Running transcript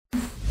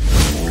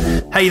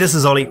Hey, this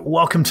is Ollie.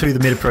 Welcome to the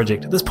Meta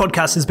Project. This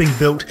podcast is being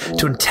built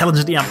to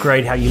intelligently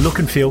upgrade how you look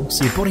and feel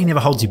so your body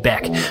never holds you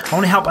back. I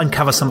want to help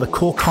uncover some of the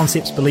core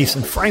concepts, beliefs,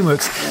 and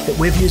frameworks that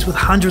we've used with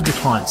hundreds of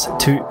clients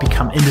to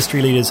become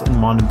industry leaders in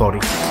mind and body.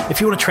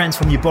 If you want to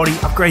transform your body,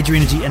 upgrade your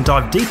energy, and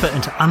dive deeper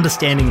into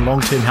understanding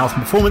long-term health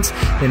and performance,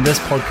 then this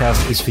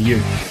podcast is for you.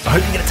 I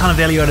hope you get a ton of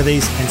value out of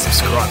these and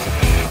subscribe.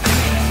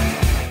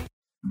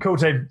 Cool,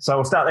 team. So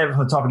we'll start there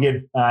from the top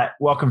again.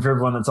 Welcome for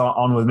everyone that's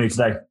on with me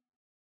today.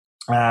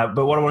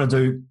 But what I want to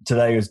do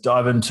today is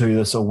dive into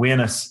this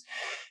awareness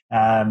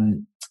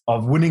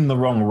of winning the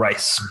wrong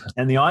race.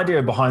 And the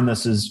idea behind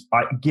this is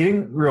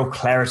getting real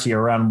clarity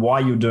around why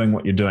you're doing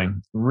what you're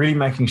doing, really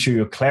making sure you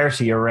have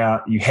clarity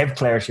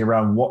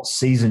around what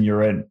season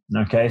you're in.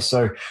 Okay.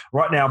 So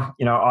right now,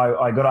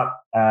 I got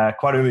up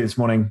quite early this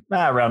morning,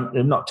 around,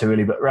 not too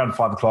early, but around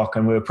 5 o'clock,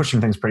 and we were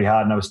pushing things pretty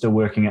hard, and I was still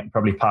working at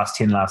probably past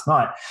 10 last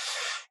night.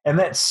 And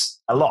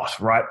that's a lot,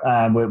 right?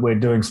 We're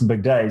doing some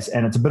big days,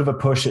 and it's a bit of a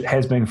push. It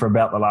has been for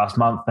about the last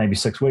month, maybe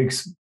 6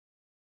 weeks.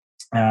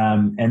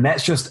 And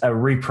that's just a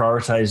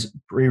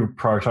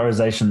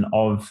reprioritization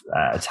of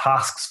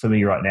tasks for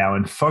me right now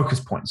and focus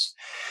points.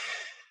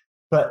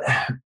 But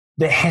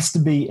that has to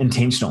be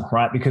intentional,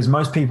 right? Because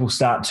most people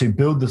start to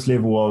build this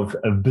level of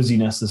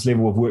busyness, this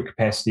level of work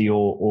capacity,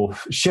 or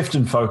shift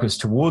in focus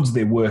towards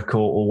their work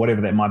or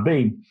whatever that might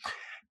be,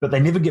 but they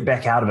never get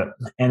back out of it.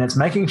 And it's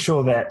making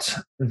sure that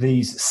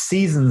these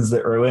seasons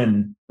that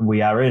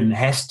we are in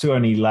has to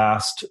only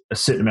last a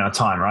certain amount of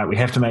time, right? We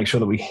have to make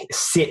sure that we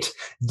set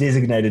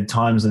designated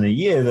times in a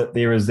year that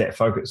there is that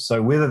focus.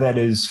 So whether that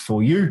is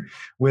for you,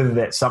 whether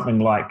that's something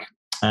like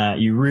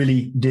you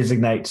really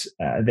designate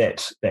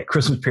that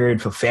Christmas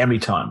period for family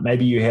time.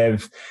 Maybe you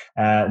have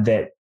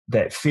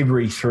that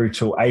February through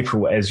till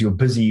April as your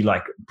busy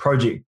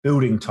project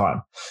building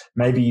time.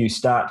 Maybe you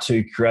start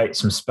to create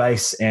some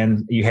space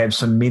and you have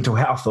some mental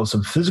health or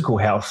some physical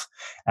health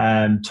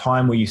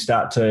time where you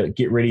start to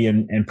get ready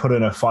and put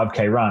in a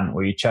 5K run,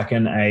 or you chuck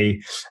in a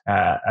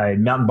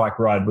mountain bike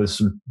ride with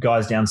some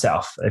guys down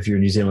south if you're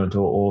in New Zealand,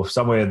 or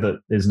somewhere that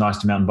is nice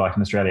to mountain bike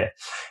in Australia,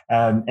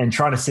 and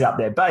trying to set up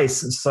that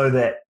base so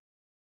that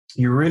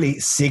you really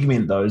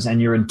segment those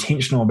and you're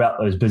intentional about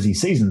those busy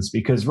seasons.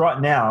 Because right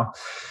now,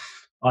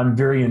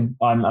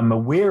 I'm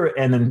aware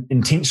and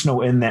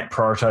intentional in that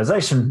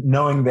prioritization,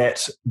 knowing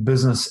that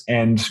business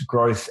and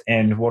growth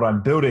and what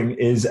I'm building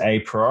is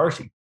a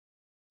priority,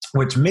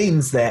 which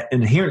means that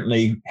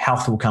inherently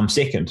health will come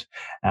second.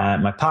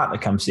 My partner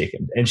comes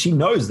second. And she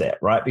knows that,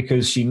 right?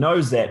 Because she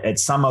knows that at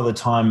some other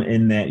time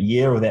in that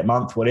year or that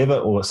month, whatever,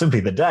 or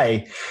simply the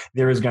day,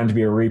 there is going to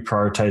be a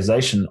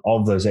reprioritization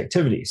of those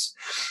activities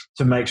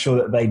to make sure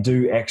that they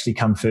do actually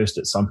come first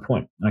at some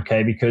point.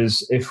 Okay.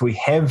 Because if we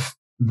have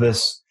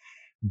this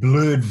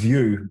blurred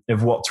view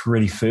of what's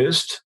really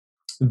first,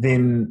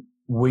 then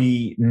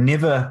we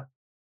never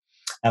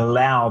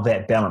allow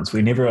that balance.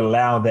 We never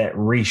allow that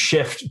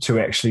reshift to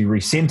actually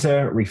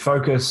recenter,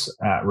 refocus,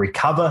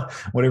 recover,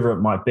 whatever it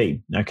might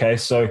be. Okay.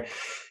 So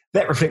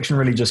that reflection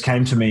really just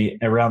came to me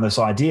around this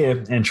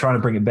idea, and trying to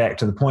bring it back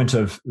to the point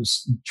of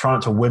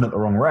trying to win at the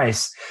wrong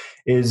race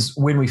is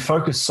when we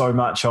focus so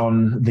much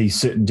on these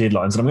certain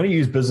deadlines. And I'm going to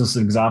use business as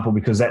an example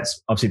because that's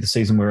obviously the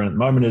season we're in at the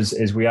moment,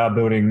 is we are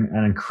building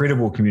an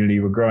incredible community.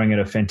 We're growing at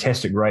a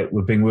fantastic rate.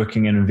 We've been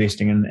working and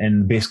investing in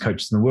the best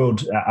coaches in the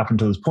world up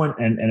until this point,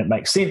 and it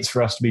makes sense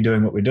for us to be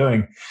doing what we're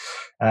doing.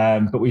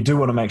 But we do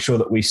want to make sure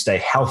that we stay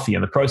healthy in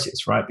the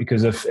process, right?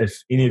 Because if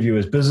any of you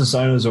as business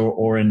owners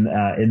or in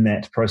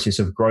that process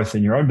of growth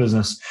in your own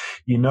business,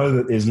 you know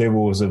that there's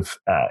levels of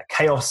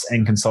chaos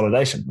and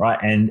consolidation, right?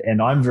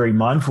 And I'm very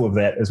mindful of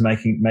that, as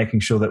making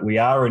sure that we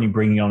are only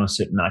bringing on a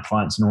certain amount of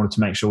clients in order to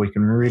make sure we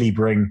can really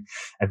bring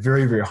a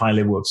very, very high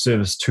level of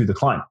service to the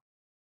client.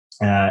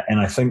 And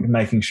I think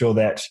making sure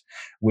that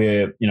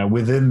we're,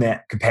 within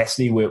that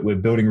capacity, we're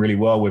building really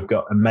well. We've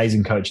got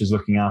amazing coaches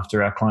looking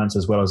after our clients,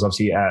 as well as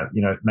obviously,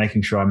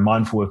 making sure I'm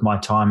mindful of my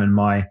time and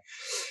my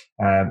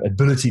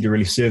ability to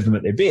really serve them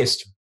at their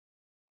best.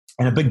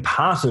 And a big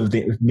part of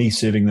me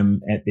serving them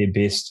at their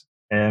best,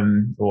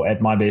 or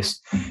at my best,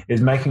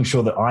 is making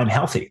sure that I'm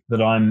healthy, that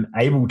I'm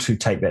able to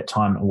take that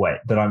time away,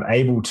 that I'm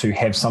able to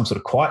have some sort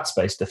of quiet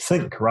space to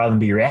think rather than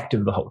be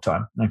reactive the whole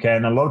time. Okay.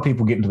 And a lot of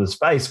people get into the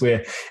space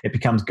where it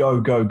becomes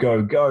go, go,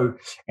 go, go,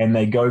 and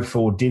they go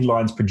for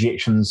deadlines,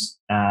 projections,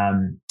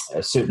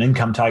 certain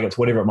income targets,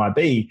 whatever it might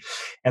be,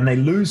 and they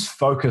lose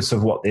focus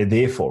of what they're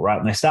there for, right?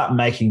 And they start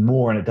making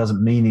more and it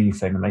doesn't mean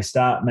anything. And they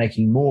start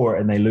making more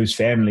and they lose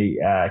family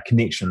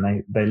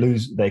connection.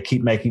 They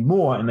keep making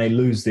more and they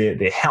lose their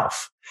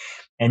health.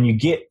 And you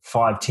get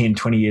 5, 10,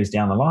 20 years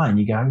down the line,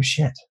 you go, oh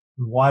shit,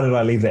 why did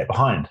I leave that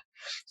behind?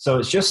 So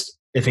it's just,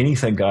 if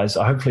anything, guys,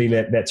 hopefully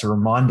that's a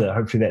reminder.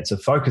 Hopefully that's a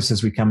focus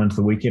as we come into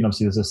the weekend.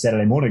 Obviously, there's a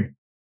Saturday morning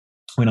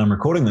when I'm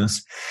recording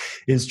this,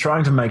 is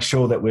trying to make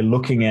sure that we're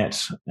looking at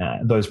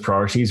those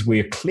priorities.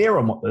 We're clear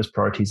on what those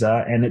priorities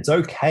are, and it's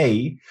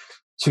okay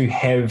to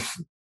have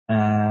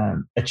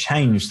a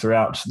change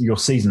throughout your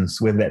seasons,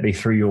 whether that be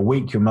through your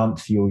week, your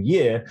month, your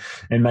year,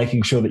 and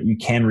making sure that you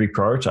can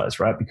reprioritize,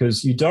 right?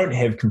 Because you don't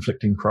have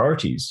conflicting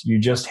priorities. You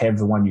just have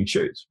the one you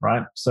choose,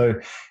 right? So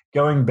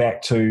going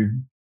back to,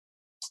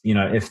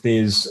 if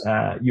there's,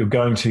 you're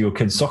going to your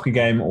kid's soccer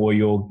game or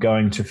you're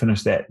going to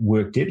finish that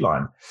work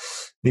deadline,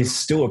 there's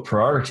still a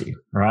priority,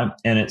 right?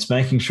 And it's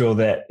making sure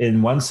that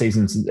in one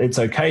season, it's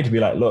okay to be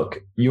like,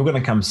 look, you're going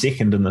to come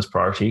second in this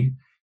priority.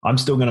 I'm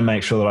still going to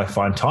make sure that I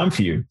find time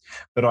for you,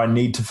 but I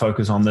need to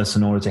focus on this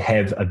in order to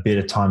have a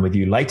better time with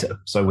you later.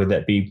 So whether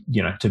that be,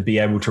 to be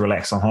able to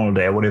relax on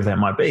holiday or whatever that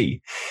might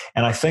be.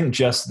 And I think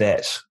just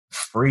that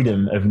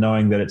freedom of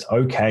knowing that it's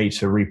okay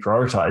to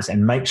reprioritize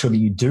and make sure that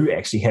you do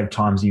actually have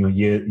times in your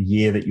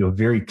year that you're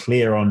very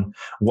clear on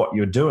what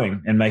you're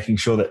doing and making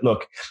sure that,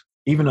 look,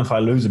 even if I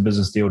lose a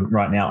business deal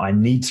right now, I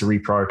need to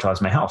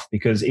reprioritize my health,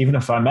 because even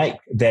if I make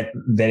that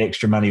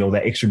extra money or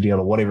that extra deal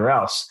or whatever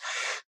else,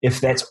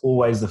 if that's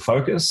always the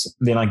focus,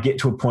 then I get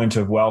to a point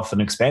of wealth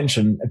and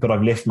expansion, but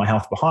I've left my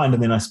health behind,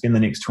 and then I spend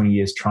the next 20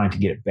 years trying to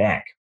get it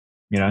back.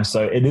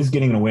 So it is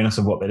getting an awareness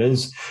of what that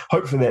is.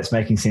 Hopefully that's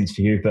making sense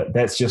for you, but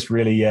that's just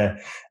really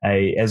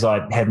as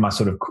I had my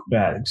sort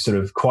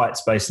of quiet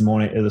space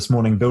this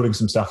morning, building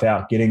some stuff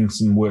out, getting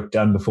some work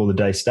done before the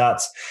day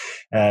starts.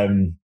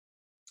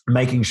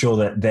 Making sure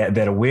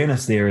that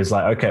awareness there is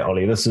like, okay,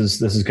 Ollie, this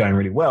is going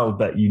really well,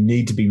 but you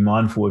need to be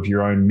mindful of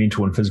your own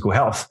mental and physical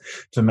health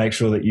to make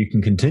sure that you can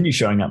continue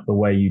showing up the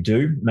way you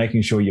do,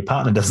 making sure your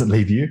partner doesn't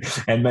leave you,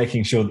 and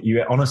making sure that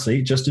you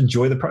honestly just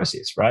enjoy the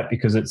process, right?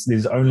 Because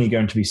there's only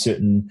going to be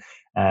certain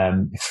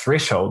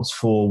thresholds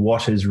for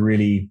what is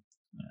really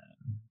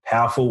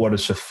powerful, what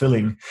is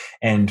fulfilling,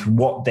 and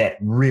what that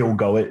real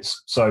goal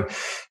is. So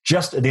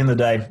just at the end of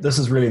the day, this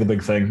is really the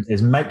big thing,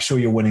 is make sure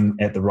you're winning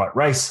at the right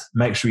race.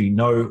 Make sure you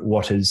know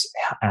what is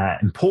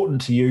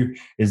important to you.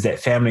 Is that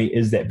family?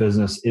 Is that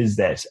business? Is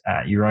that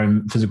your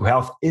own physical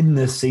health in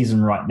this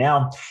season right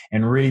now?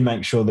 And really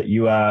make sure that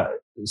you are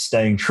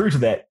staying true to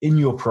that in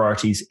your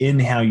priorities,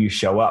 in how you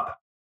show up,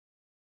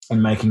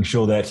 and making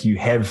sure that you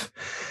have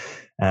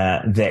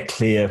that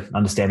clear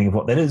understanding of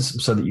what that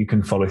is so that you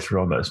can follow through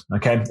on those.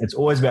 Okay. It's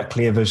always about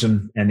clear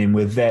vision. And then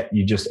with that,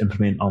 you just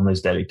implement on those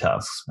daily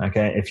tasks.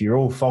 Okay. If you're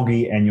all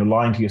foggy and you're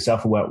lying to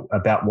yourself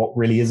about what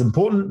really is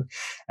important,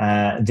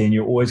 then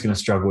you're always going to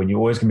struggle, and you're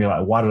always going to be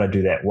like, why did I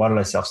do that? Why did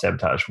I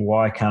self-sabotage?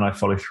 Why can't I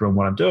follow through on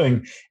what I'm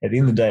doing? At the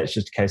end of the day, it's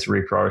just a case of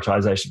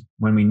reprioritization.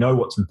 When we know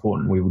what's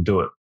important, we will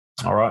do it.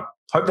 All right.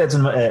 Hope that's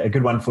a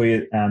good one for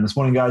you this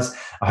morning, guys.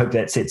 I hope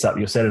that sets up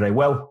your Saturday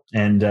well.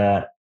 And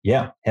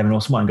have an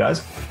awesome one,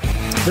 guys.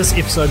 This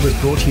episode was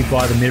brought to you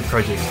by the Meta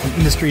Project, an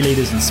industry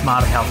leaders in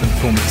smarter health and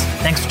performance.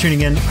 Thanks for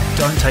tuning in.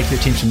 Don't take your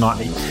attention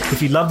lightly.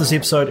 If you love this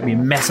episode, it'd be a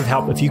massive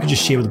help if you could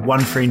just share with one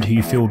friend who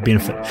you feel would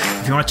benefit.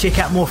 If you want to check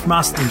out more from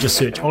us, then just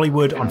search Ollie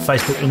Wood on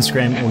Facebook,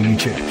 Instagram, or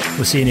YouTube.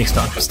 We'll see you next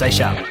time. Stay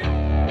sharp.